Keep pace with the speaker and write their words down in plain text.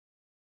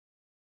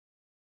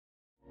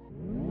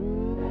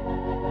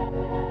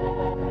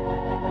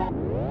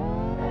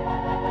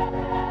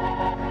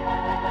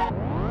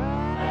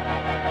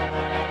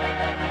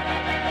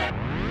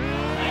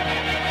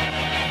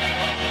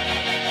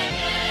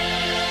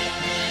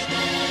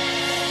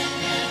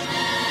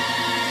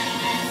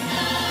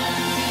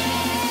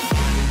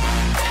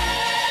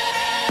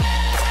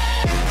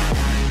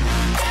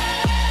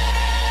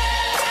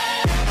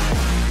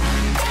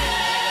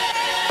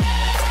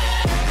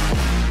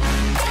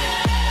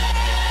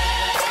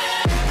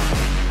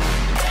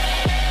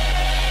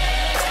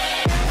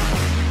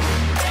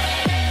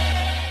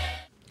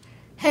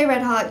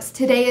Hawks.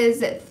 Today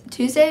is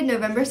Tuesday,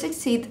 November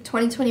 16th,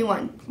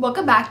 2021.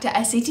 Welcome back to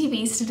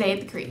SCTV's Today at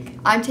the Creek.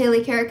 I'm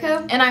Taylor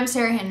Carrico. And I'm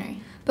Sarah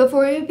Henry.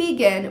 Before we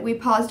begin, we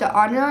pause to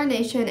honor our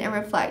nation and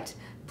reflect.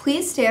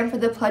 Please stand for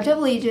the Pledge of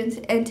Allegiance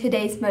and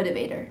today's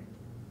motivator.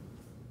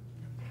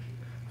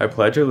 I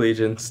pledge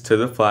allegiance to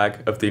the flag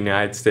of the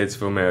United States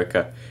of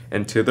America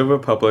and to the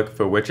republic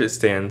for which it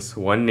stands,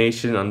 one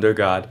nation under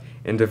God,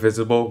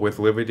 indivisible, with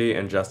liberty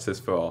and justice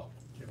for all.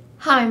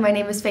 Hi, my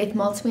name is Faith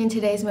Maltzme, and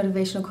today's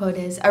motivational quote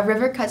is, "A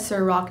river cuts through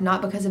a rock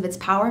not because of its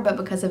power, but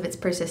because of its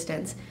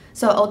persistence."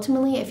 So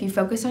ultimately, if you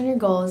focus on your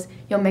goals,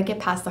 you'll make it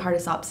past the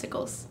hardest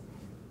obstacles.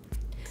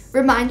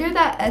 Reminder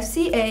that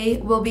FCA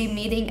will be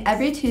meeting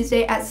every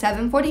Tuesday at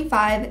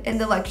 7:45 in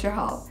the lecture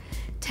hall.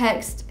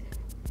 Text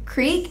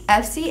Creek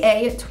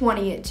FCA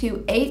 20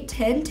 to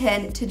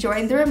 81010 to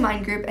join the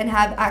Remind group and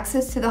have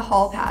access to the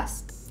hall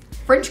pass.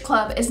 French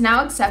Club is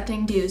now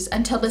accepting dues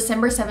until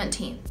December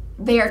 17th.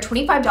 They are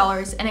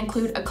 $25 and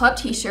include a club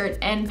t-shirt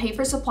and pay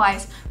for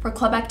supplies for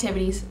club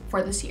activities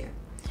for this year.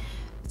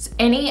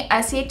 Any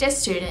SCHS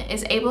student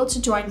is able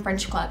to join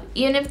French Club,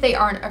 even if they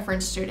aren't a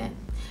French student.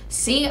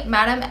 See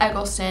Madam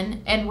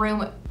Eggleston in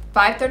room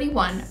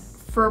 531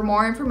 for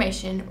more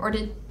information or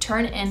to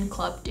turn in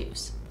club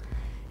dues.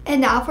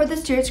 And now for the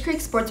Stewart's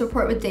Creek Sports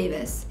Report with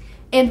Davis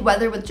and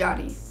weather with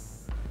Johnny.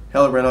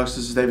 Hello Redhawks,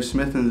 this is Davis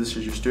Smith and this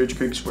is your Stewart's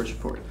Creek Sports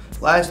Report.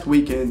 Last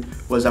weekend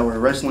was our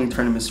wrestling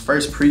tournament's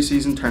first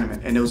preseason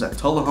tournament, and it was at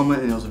Tullahoma,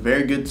 and it was a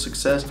very good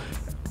success.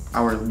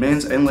 Our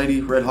men's and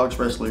lady Redhawks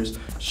wrestlers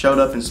showed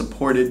up and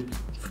supported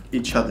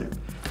each other.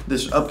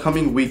 This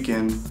upcoming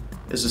weekend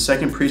is the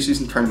second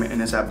preseason tournament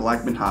and it's at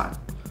Blackman High.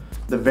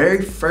 The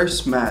very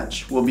first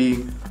match will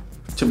be,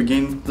 to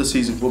begin the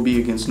season, will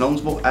be against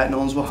Nolensville at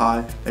Nolensville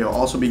High. They will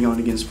also be going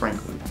against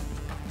Franklin.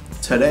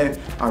 Today,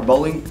 our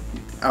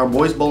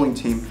boys bowling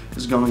team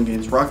is going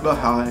against Rockville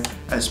High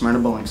at Smyrna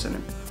Bowling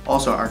Center.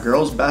 Also, our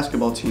girls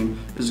basketball team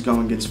is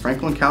going against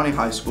Franklin County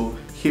High School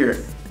here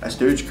at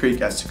Stewart's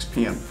Creek at 6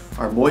 p.m.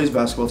 Our boys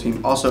basketball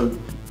team also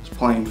is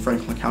playing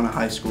Franklin County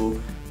High School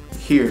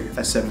here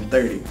at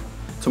 7:30.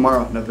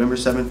 Tomorrow, November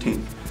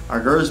 17th, our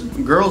girls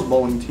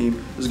bowling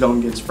team is going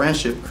against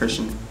Friendship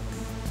Christian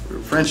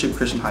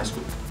High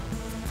School.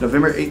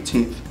 November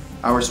 18th,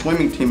 our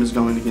swimming team is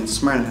going against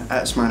Smyrna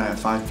at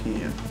 5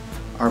 p.m.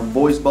 Our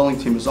boys bowling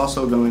team is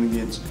also going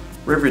against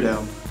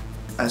Riverdale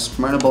at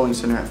Smyrna Bowling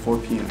Center at 4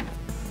 p.m.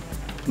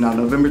 Now,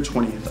 November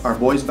 20th, our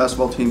boys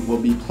basketball team will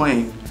be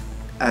playing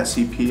at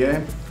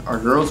CPA. Our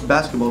girls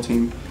basketball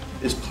team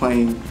is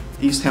playing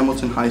East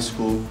Hamilton High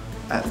School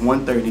at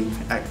 1:30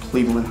 at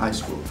Cleveland High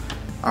School.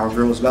 Our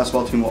girls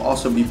basketball team will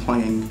also be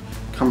playing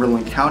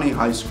Cumberland County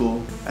High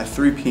School at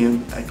 3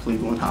 p.m. at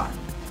Cleveland High.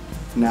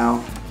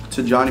 Now,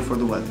 to Johnny for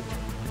the weather.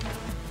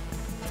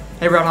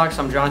 Hey Redhawks,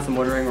 I'm Jonathan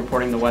Woodring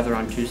reporting the weather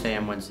on Tuesday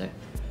and Wednesday.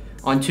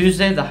 On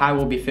Tuesday, the high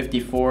will be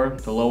 54,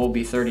 the low will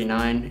be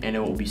 39, and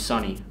it will be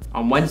sunny.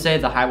 On Wednesday,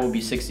 the high will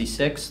be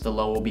 66, the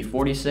low will be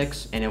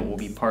 46, and it will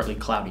be partly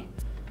cloudy.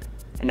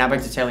 And now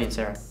back to Taylor and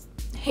Sarah.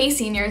 Hey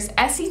seniors,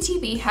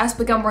 SCTV has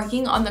begun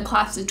working on the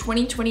class of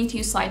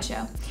 2022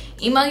 slideshow.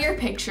 Email your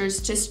pictures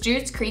to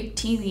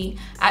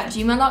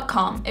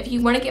stewartscreektv@gmail.com if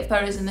you want to get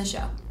photos in the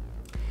show.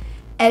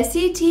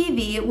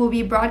 SCTV will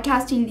be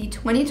broadcasting the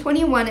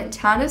 2021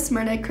 Town of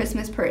Smyrna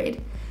Christmas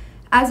Parade.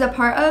 As a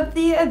part of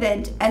the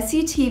event,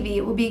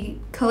 SCTV will be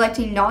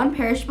collecting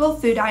non-perishable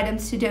food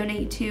items to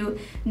donate to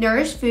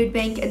Nourish Food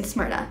Bank in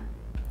Smyrna.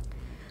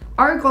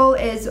 Our goal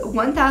is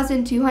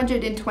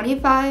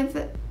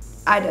 1,225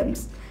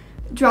 items.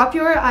 Drop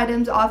your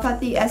items off at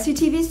the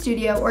SCTV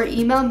studio or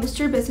email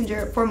Mr.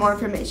 Bissinger for more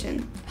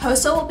information.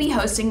 HOSA will be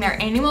hosting their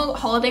annual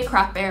holiday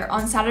craft fair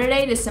on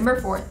Saturday, December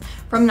 4th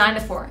from 9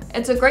 to 4.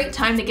 It's a great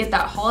time to get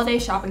that holiday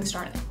shopping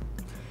started.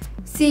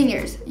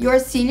 Seniors, your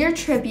senior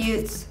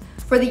tributes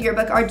for the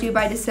yearbook are due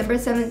by December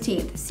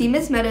 17th. See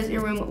Ms. Meadows in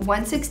room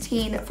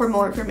 116 for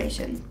more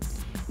information.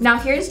 Now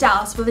here's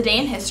Dallas with a day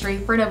in history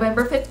for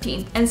November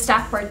 15th and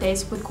staff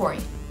birthdays with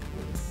Corey.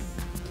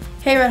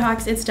 Hey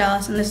Redhawks, it's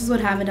Dallas, and this is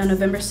what happened on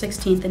November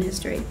 16th in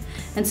history.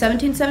 In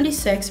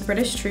 1776,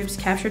 British troops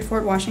captured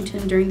Fort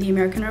Washington during the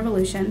American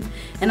Revolution.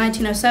 In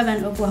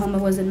 1907, Oklahoma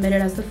was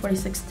admitted as the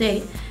 46th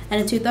state,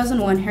 and in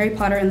 2001, Harry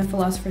Potter and the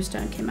Philosopher's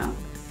Stone came out.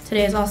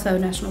 Today is also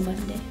National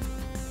Button Day.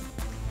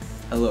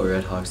 Hello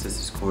Redhawks, this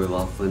is Corey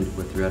Laughlin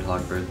with Red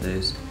Hawk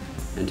Birthdays,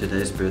 and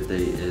today's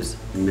birthday is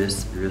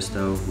Miss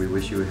Risto. We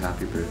wish you a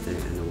happy birthday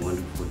and a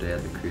wonderful day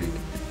at the creek.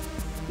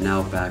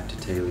 Now back to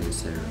Taylor and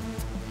Sarah.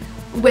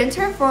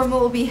 Winter Formal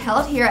will be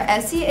held here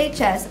at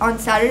SCHS on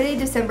Saturday,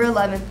 December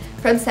 11th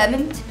from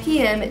 7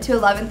 p.m. to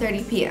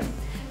 11:30 p.m.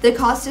 The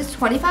cost is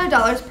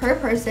 $25 per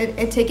person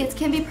and tickets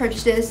can be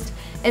purchased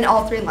in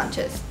all 3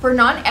 lunches. For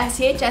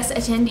non-SCHS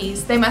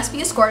attendees, they must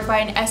be escorted by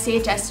an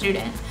SCHS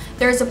student.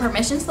 There is a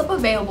permission slip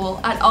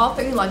available at all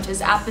 3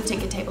 lunches at the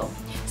ticket table.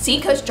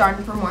 See Coach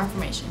Jordan for more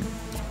information.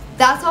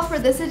 That's all for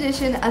this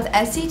edition of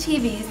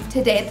SCTV's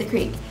Today at the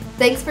Creek.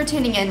 Thanks for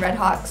tuning in,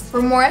 Redhawks.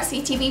 For more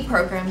SCTV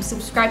programs,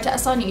 subscribe to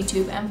us on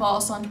YouTube and follow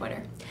us on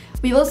Twitter.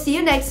 We will see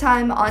you next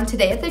time on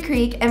Today at the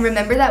Creek, and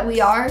remember that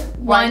we are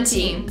One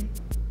team.